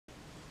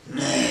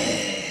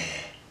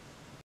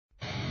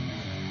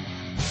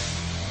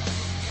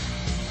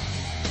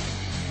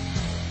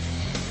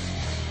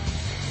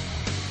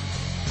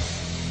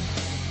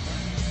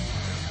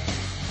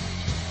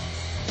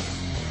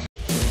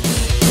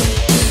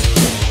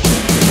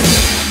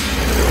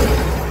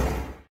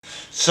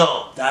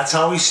So that's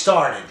how we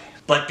started.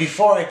 But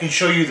before I can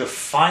show you the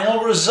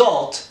final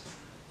result,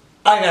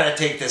 I gotta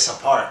take this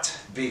apart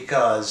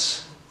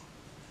because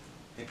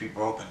it'd be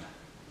broken.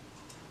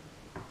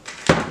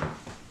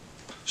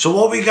 So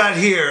what we got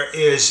here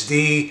is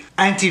the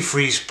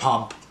antifreeze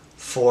pump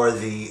for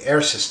the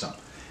air system.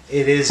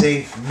 It is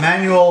a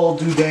manual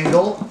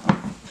doodangle.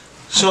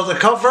 So the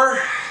cover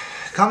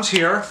comes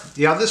here.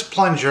 You have this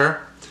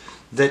plunger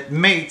that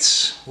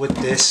mates with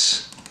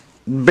this.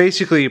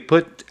 Basically you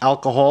put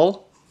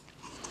alcohol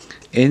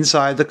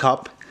inside the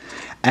cup,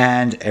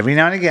 and every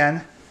now and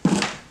again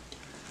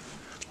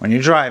when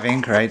you're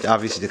driving, right,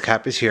 obviously the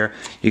cap is here,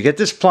 you get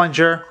this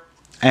plunger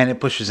and it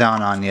pushes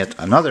down on yet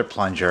another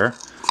plunger.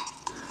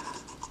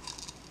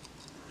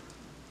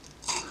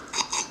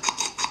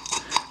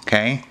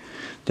 Okay,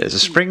 there's a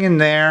spring in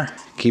there,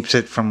 keeps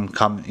it from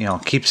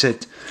keeps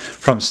it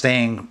from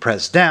staying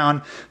pressed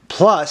down.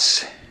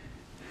 Plus,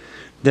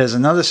 there's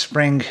another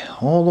spring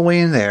all the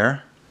way in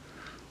there.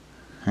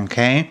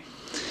 Okay,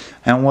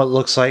 and what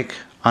looks like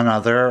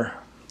another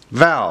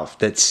valve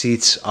that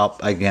seats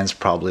up against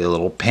probably a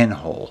little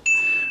pinhole.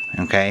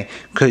 Okay,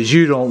 because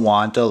you don't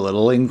want a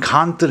little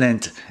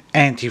incontinent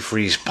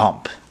antifreeze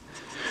pump.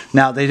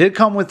 Now they did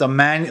come with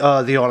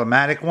the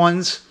automatic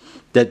ones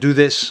that do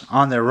this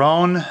on their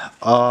own.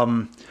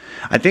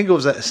 I think it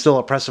was still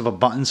a press of a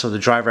button, so the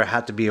driver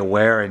had to be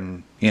aware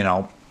and, you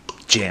know,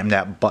 jam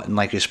that button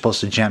like you're supposed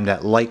to jam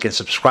that like and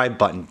subscribe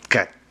button.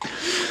 God.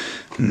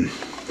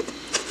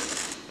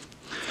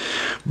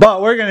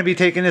 But we're going to be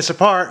taking this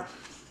apart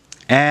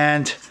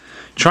and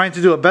trying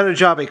to do a better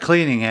job at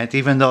cleaning it,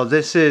 even though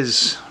this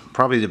is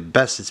probably the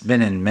best it's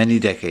been in many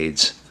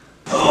decades.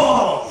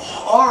 Oh,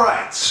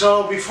 alright.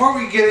 So before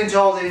we get into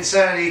all the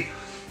insanity,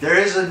 there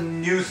is a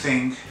new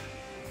thing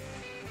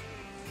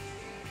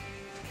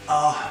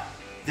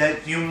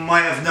that you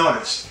might have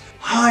noticed.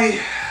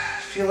 I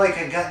feel like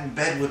I got in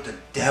bed with the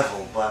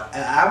devil, but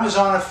an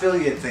Amazon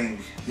affiliate thing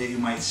that you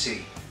might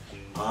see.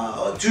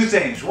 Two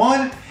things.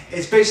 One,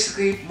 it's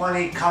basically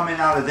money coming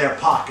out of their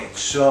pocket,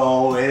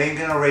 so it ain't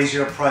gonna raise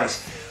your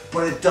price.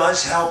 But it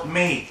does help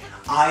me.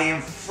 I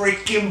am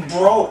freaking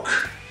broke.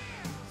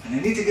 And I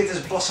need to get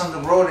this bus on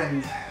the road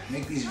and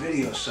make these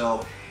videos,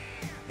 so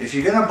if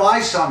you're gonna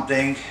buy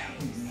something,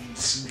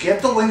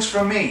 get the links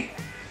from me.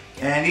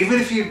 And even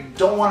if you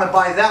don't want to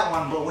buy that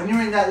one, but when you're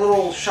in that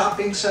little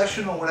shopping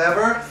session or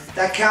whatever,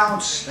 that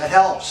counts, that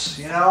helps.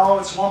 You know,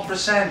 it's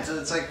 1%.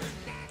 It's like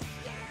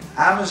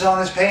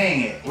Amazon is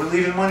paying it. We're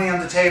leaving money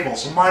on the table,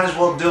 so might as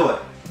well do it.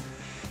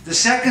 The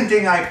second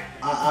thing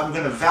I'm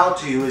going to vow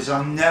to you is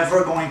I'm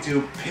never going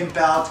to pimp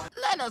out.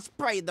 Let us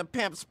pray the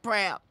pimp's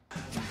prayer.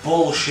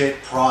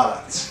 Bullshit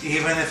products.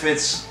 Even if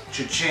it's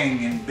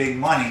cha-ching and big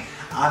money,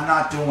 I'm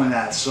not doing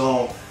that.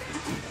 So,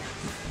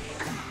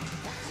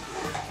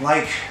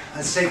 like,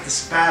 let's take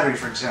this battery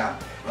for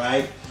example,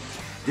 right?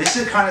 This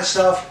is the kind of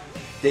stuff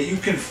that you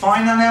can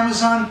find on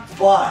Amazon,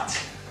 but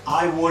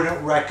I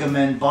wouldn't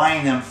recommend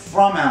buying them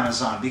from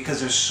Amazon because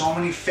there's so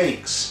many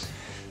fakes.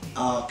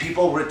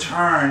 People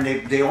return,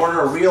 they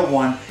order a real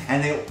one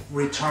and they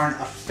return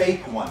a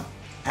fake one.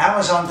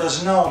 Amazon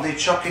doesn't know, they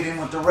chuck it in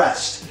with the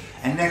rest.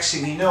 And next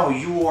thing you know,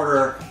 you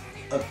order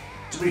a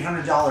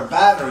 $300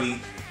 battery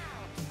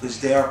because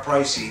they are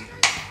pricey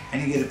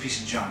and you get a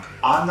piece of junk.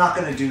 I'm not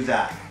going to do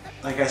that.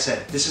 Like I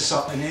said, this is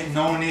a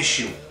known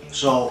issue.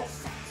 So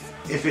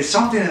if it's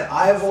something that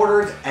I've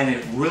ordered and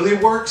it really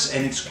works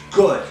and it's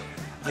good,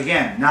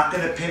 again, not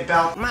going to pimp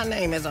out. My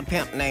name is a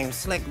pimp named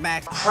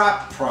Slickback.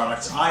 Crap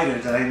products either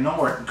that I know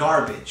are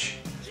garbage.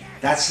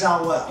 That's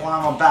not what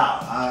I'm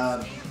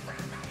about.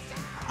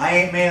 I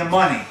ain't made of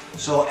money.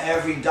 So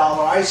every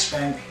dollar I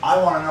spend, I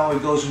want to know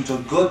it goes into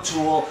a good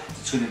tool,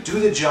 it's going to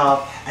do the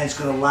job, and it's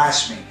going to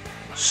last me.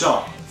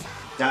 So,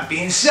 that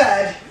being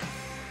said,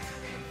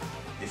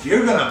 if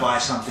you're gonna buy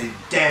something,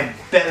 damn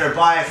better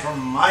buy it from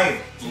my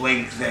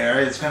link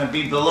there. It's gonna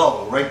be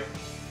below, right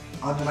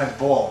under my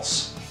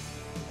balls.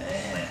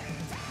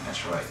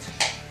 That's right.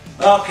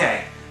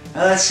 Okay,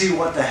 now let's see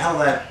what the hell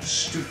that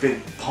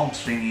stupid pump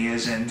thingy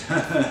is, and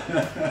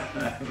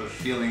I have a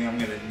feeling I'm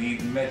gonna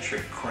need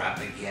metric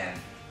crap again.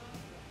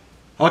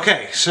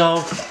 Okay,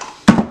 so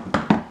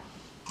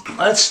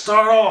let's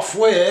start off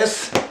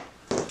with,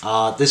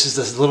 this is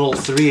this little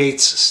 3/8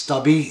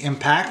 stubby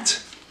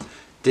impact.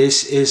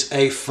 This is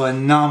a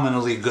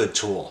phenomenally good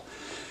tool.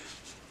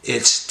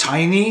 It's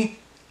tiny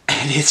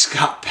and it's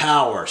got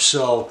power.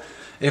 So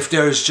if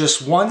there's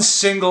just one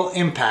single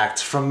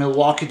impact from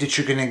Milwaukee that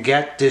you're going to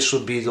get, this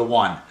would be the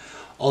one.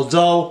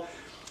 Although,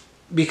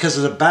 because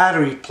of the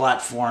battery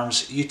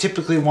platforms, you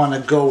typically want to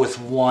go with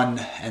one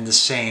and the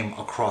same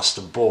across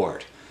the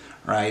board,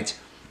 right?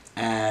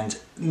 And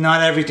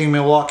not everything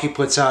Milwaukee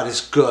puts out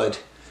is good,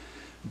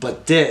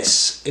 but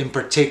this in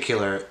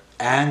particular,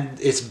 and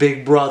its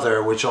big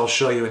brother, which I'll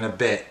show you in a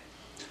bit,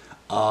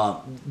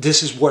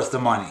 this is worth the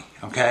money,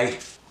 okay?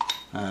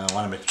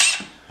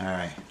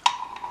 Alright.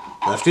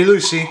 Lefty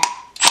loosey.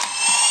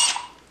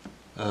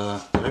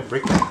 Did I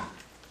break that?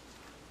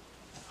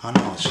 Oh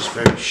no, it's just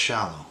very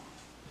shallow.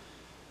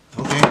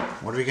 Okay,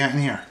 what do we got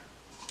in here?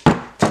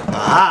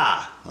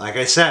 Aha! Like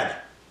I said,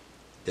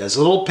 there's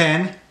a little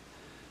pin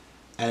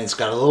and it's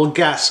got a little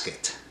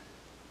gasket.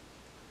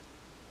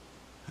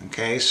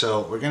 Okay,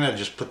 so we're gonna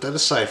just put that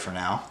aside for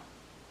now.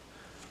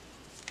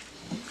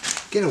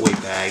 Get away,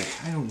 bag.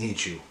 I don't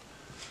need you.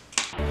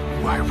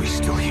 Why are we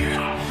still here?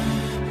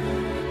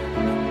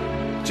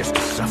 Just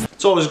to suffer.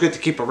 It's always good to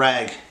keep a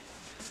rag.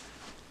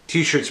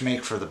 T-shirts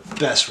make for the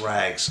best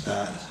rags.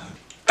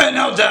 And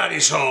now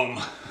Daddy's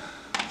home.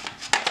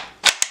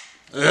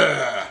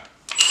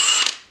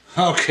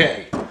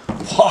 Okay.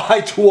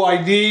 Why do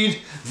I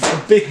need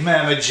the Big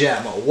Mama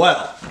Jamma?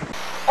 Well.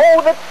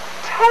 Oh, the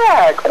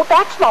tag! Oh,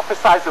 that's not the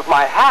size of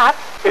my hat.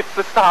 It's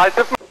the size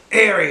of my...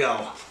 There we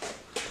go.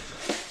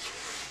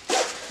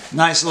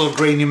 Nice little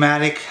gray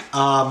pneumatic.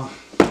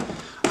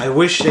 I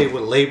wish they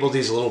would label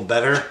these a little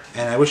better,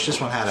 and I wish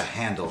this one had a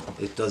handle.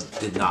 It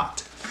did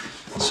not.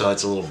 So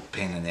it's a little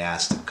pain in the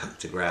ass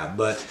to grab.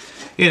 But,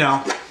 you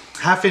know,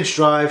 1/2-inch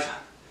drive,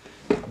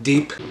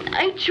 deep.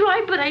 I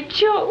try, but I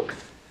choke.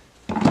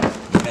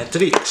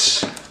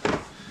 Matrix.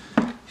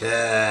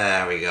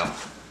 There we go.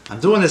 I'm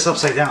doing this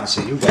upside down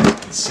so you guys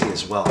can see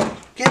as well.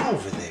 Get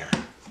over there.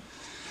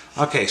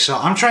 Okay, so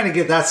I'm trying to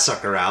get that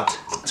sucker out.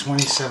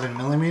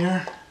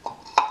 27mm.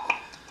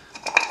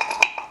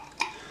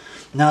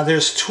 Now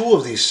there's 2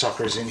 of these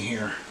suckers in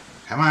here.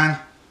 Come on.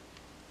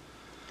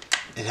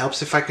 It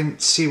helps if I can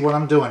see what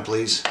I'm doing,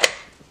 please.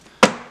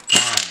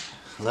 Alright,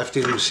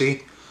 lefty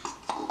loosey.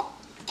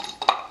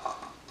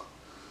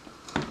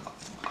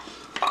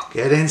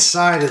 Get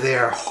inside of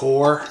there,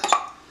 whore.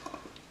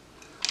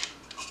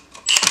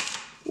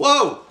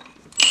 Whoa!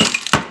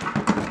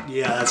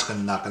 Yeah, that's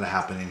not gonna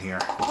happen in here.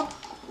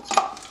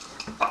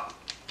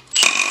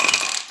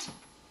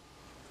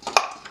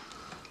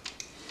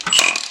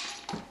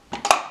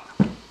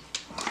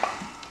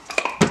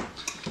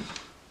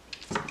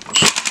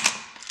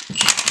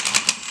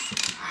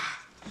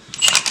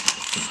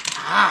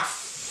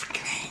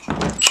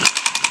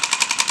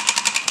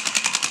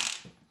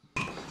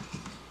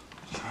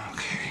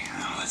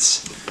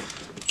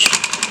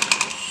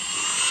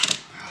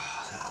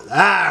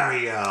 There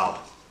we go.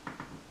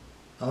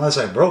 Unless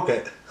I broke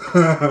it.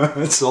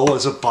 It's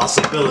always a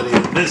possibility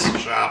in this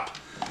shop.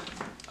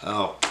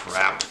 Oh,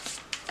 crap.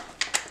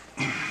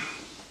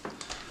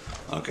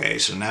 Okay,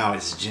 so now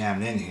it's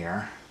jammed in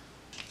here.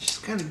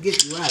 Just gotta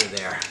get you out of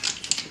there.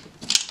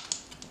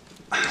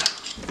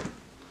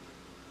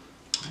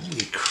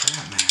 Holy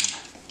crap, man.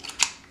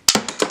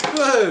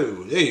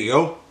 Whoa, there you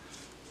go.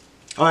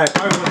 Alright,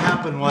 probably what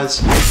happened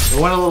was it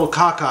went a little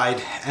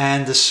cockeyed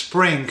and the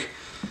spring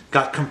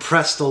got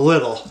compressed a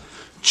little,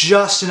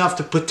 just enough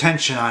to put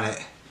tension on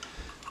it.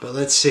 But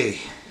let's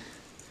see.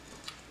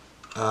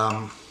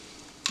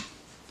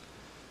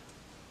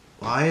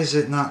 Why is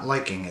it not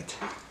liking it?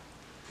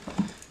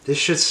 This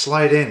should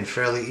slide in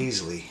fairly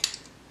easily,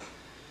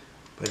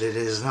 but it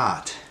is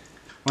not.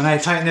 When I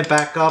tighten it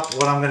back up,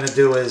 what I'm going to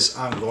do is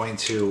I'm going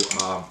to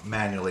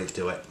manually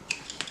do it.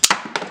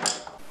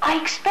 I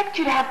expect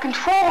you to have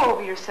control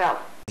over yourself.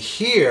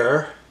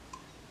 Here,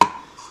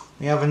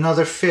 we have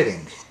another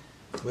fitting,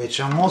 which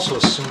I'm also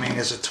assuming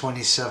is a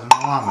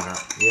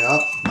 27mm.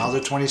 Yep, another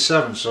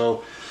 27,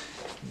 so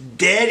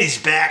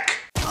Daddy's back.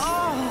 Oh,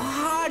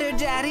 harder,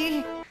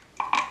 Daddy.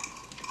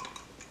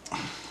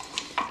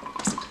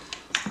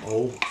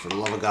 Oh, for the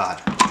love of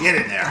God, get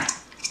in there.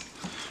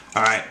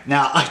 All right,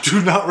 now I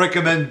do not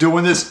recommend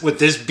doing this with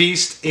this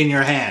beast in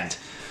your hand.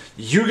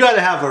 You got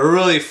to have a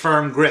really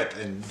firm grip,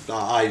 and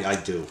I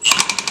do.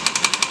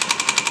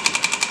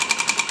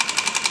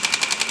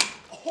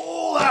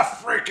 Oh, that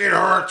freaking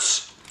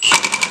hurts.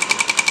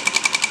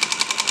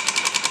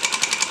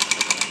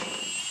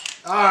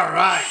 All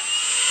right.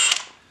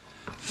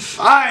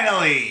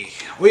 Finally,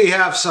 we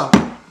have some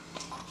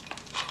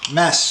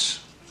mess.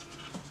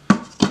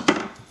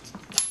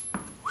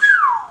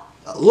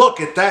 Look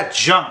at that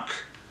junk.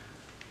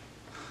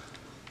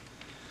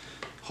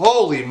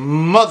 Holy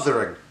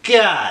mother of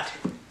God.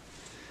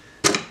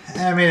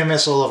 I made a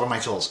mess all over my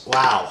tools.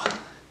 Wow.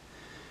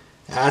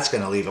 That's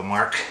going to leave a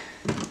mark.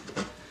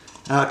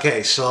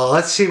 Okay, so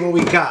let's see what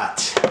we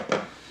got.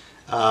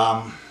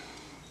 I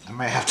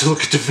might have to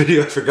look at the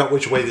video. I forgot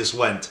which way this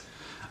went.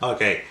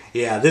 Okay,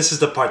 yeah, this is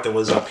the part that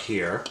was up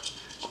here.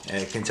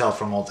 And you can tell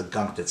from all the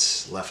gunk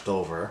that's left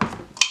over.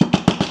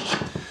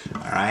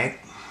 Alright.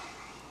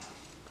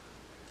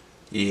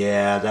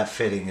 Yeah, that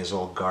fitting is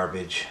all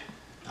garbage.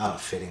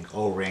 Fitting,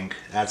 O-ring,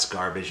 that's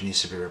garbage,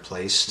 needs to be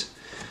replaced.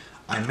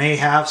 I may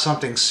have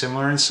something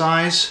similar in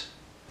size.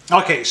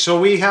 Okay, so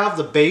we have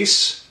the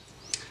base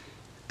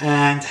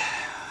and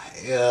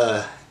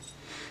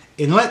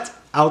inlet,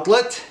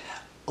 outlet,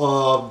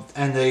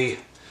 and the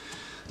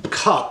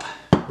cup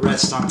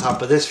rests on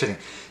top of this fitting.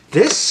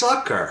 This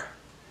sucker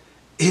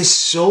is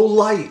so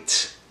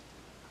light.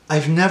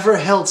 I've never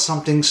held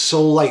something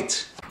so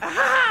light.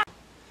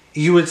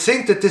 You would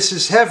think that this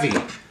is heavy.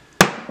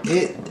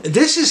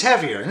 This is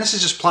heavier, and this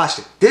is just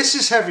plastic. This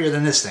is heavier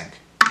than this thing.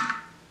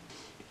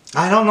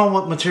 I don't know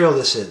what material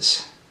this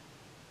is.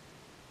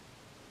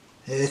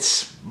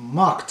 It's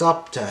mucked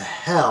up to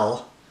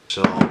hell.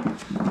 So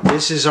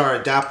this is our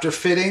adapter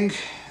fitting.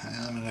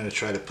 I'm going to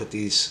try to put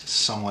these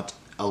somewhat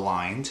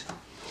aligned.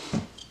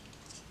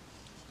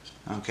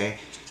 Okay,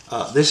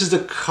 this is the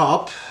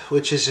cup,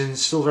 which is in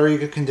still very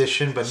good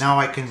condition, but now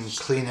I can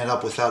clean it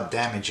up without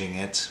damaging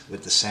it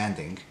with the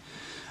sanding.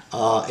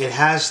 It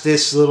has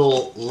this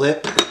little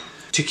lip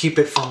to keep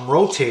it from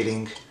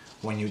rotating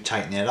when you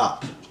tighten it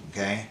up.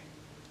 Okay,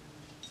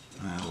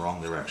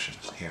 wrong direction.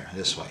 Here,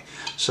 this way.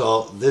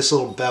 So this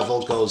little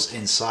bevel goes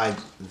inside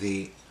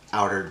the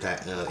outer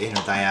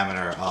inner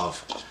diameter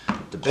of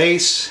the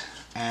base,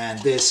 and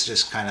this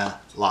just kind of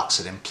locks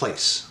it in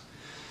place.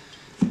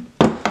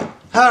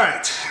 All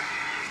right,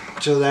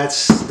 so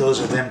those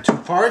are them two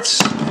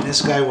parts, and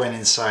this guy went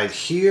inside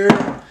here,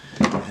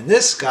 and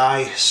this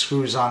guy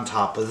screws on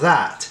top of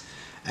that.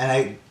 And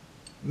I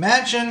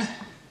imagine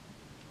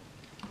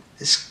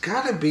there's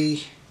got to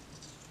be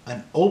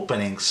an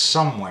opening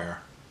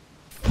somewhere.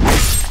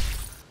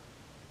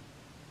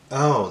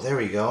 Oh, there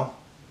we go.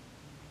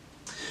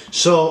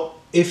 So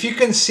if you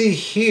can see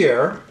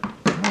here,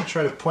 I'm going to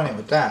try to point it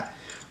with that,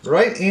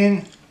 right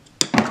in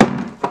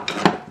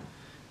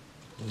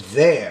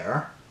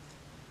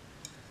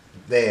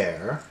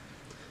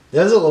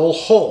there's a little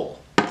hole,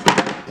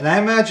 and I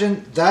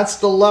imagine that's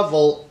the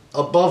level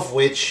above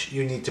which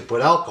you need to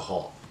put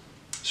alcohol.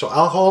 So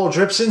alcohol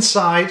drips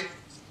inside.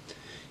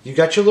 You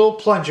got your little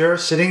plunger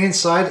sitting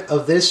inside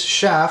of this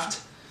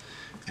shaft,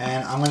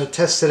 and I'm going to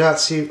test it out,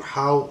 see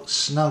how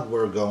snug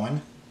we're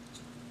going.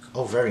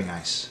 Oh, very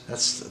nice.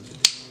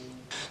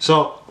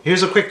 So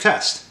here's a quick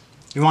test.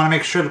 You want to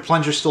make sure the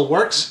plunger still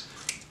works.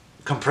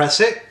 Compress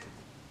it,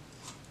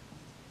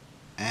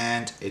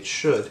 and it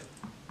should.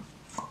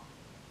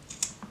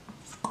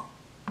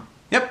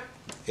 Yep,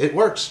 it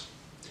works.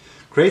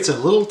 Creates a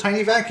little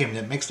tiny vacuum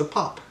that makes the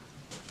pop.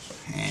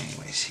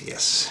 Anyways,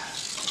 yes,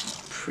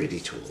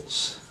 pretty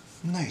tools,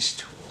 nice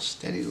tools.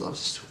 Daddy loves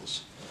his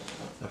tools.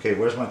 Okay,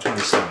 where's my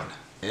 27?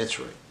 That's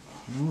right.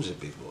 Who's a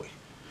big boy?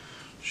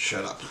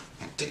 Shut up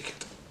and take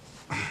it.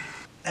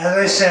 As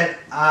I said,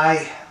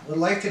 I would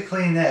like to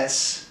clean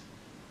this.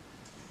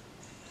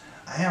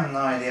 I have no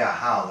idea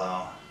how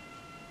though.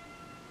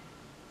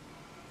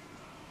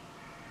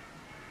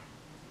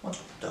 What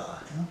the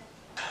hell?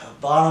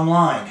 Bottom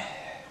line,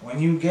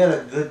 when you get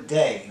a good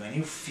day, when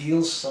you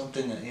feel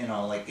something, you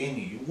know, like in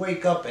you, you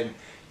wake up and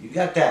you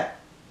got that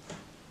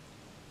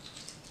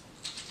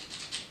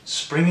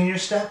spring in your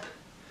step,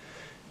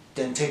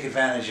 then take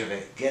advantage of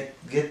it.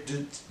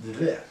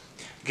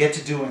 Get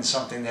to doing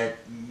something that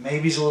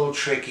maybe is a little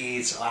tricky,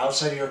 it's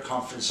outside of your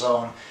comfort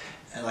zone,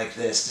 and like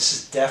this. This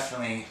is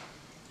definitely,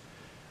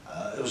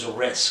 it was a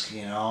risk,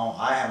 you know.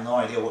 I have no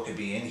idea what could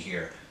be in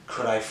here.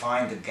 Could I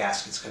find the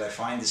gaskets? Could I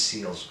find the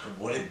seals?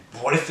 What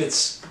if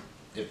this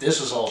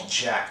was all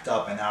jacked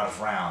up and out of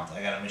round?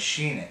 I gotta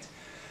machine it.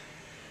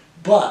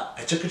 But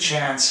I took a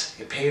chance,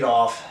 it paid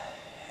off,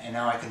 and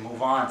now I can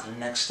move on to the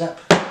next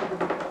step.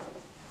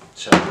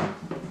 So,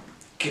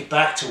 get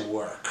back to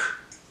work.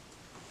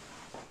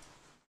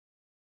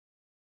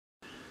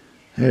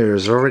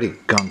 There's already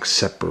gunk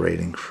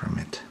separating from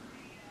it.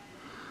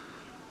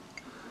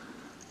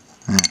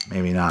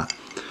 Maybe not.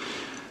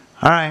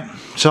 Alright,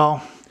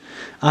 so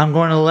I'm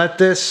going to let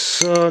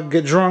this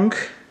get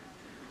drunk.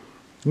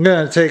 I'm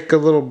going to take a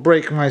little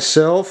break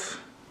myself,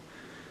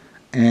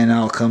 and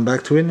I'll come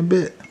back to it in a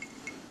bit.